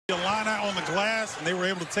Illini on the glass, and they were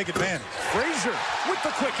able to take advantage. Frazier with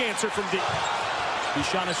the quick answer from deep.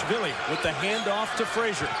 Bishanishvili with the handoff to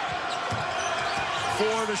Frazier.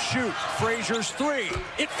 4 to shoot. Frazier's 3.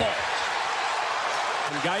 It falls.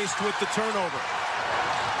 And Geist with the turnover.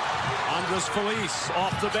 Andres Feliz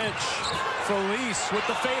off the bench. Feliz with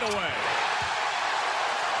the fadeaway.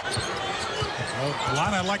 Well,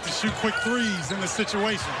 Illini like to shoot quick threes in this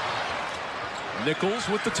situation. Nichols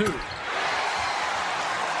with the 2.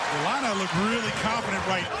 Illini look really confident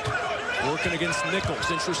right now. Working against Nichols.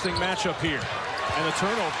 Interesting matchup here. And a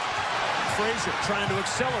turnover. Frazier trying to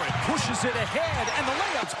accelerate. Pushes it ahead. And the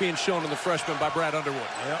layup. It's being shown in the freshman by Brad Underwood.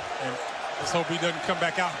 Yep. And let's hope he doesn't come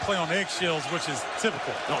back out and play on eggshells, which is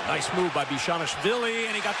typical. Oh, nice move by Bishanishvili.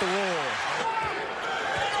 And he got the roll.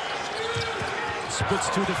 Splits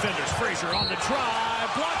 2 defenders. Frazier on the drive.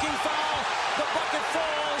 Blocking foul. The bucket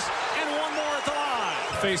falls. And one more at the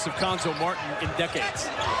line. Face of Konzo Martin in decades.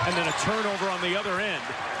 And then a turnover on the other end.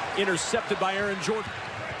 Intercepted by Aaron Jordan.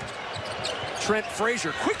 Trent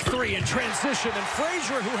Frazier. Quick 3 in transition. And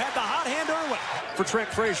Frazier, who had the hot hand early. For Trent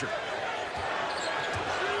Frazier.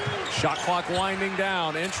 Shot clock winding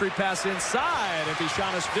down. Entry pass inside. And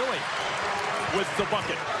Bishanishvili with the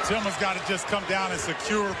bucket. Tillman's got to just come down and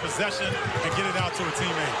secure possession and get it out to a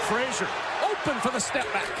teammate. Frazier open for the step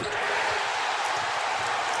back.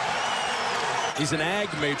 He's an ag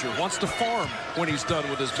major, wants to farm when he's done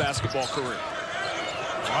with his basketball career.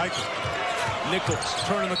 Like it. Nichols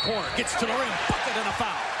turning the corner, gets to the rim, bucket and a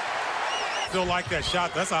foul. Still like that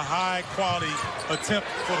shot. That's a high quality attempt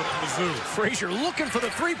for the Mizzou. Frazier looking for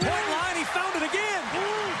the three-point line. He found it again.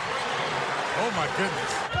 Oh my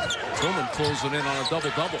goodness. Tillman closing in on a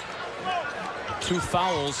double-double. 2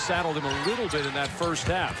 fouls saddled him a little bit in that first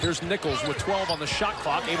half. Here's Nichols with 12 on the shot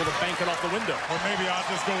clock, able to bank it off the window. Or maybe I'll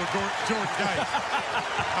just go with Jordan Geist.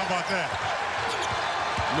 How about that?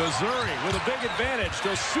 Missouri with a big advantage.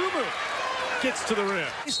 Dosunmu gets to the rim.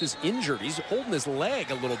 He's injured. He's holding his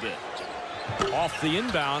leg a little bit. Off the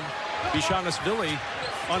inbound, Bishanishvili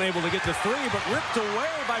unable to get to 3, but ripped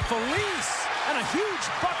away by Feliz. And a huge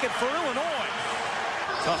bucket for Illinois.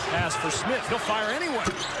 Tough pass for Smith. He'll fire anyway.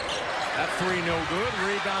 That 3 no good.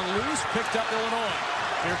 Rebound loose. Picked up Illinois.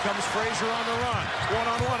 Here comes Frazier on the run.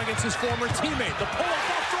 One-on-one against his former teammate. The pull-up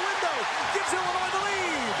off the window gives Illinois the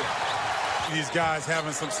lead. These guys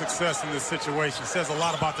having some success in this situation says a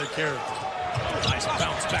lot about their character. Nice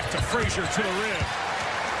bounce back to Frazier to the rim.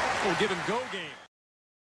 We'll give him go game.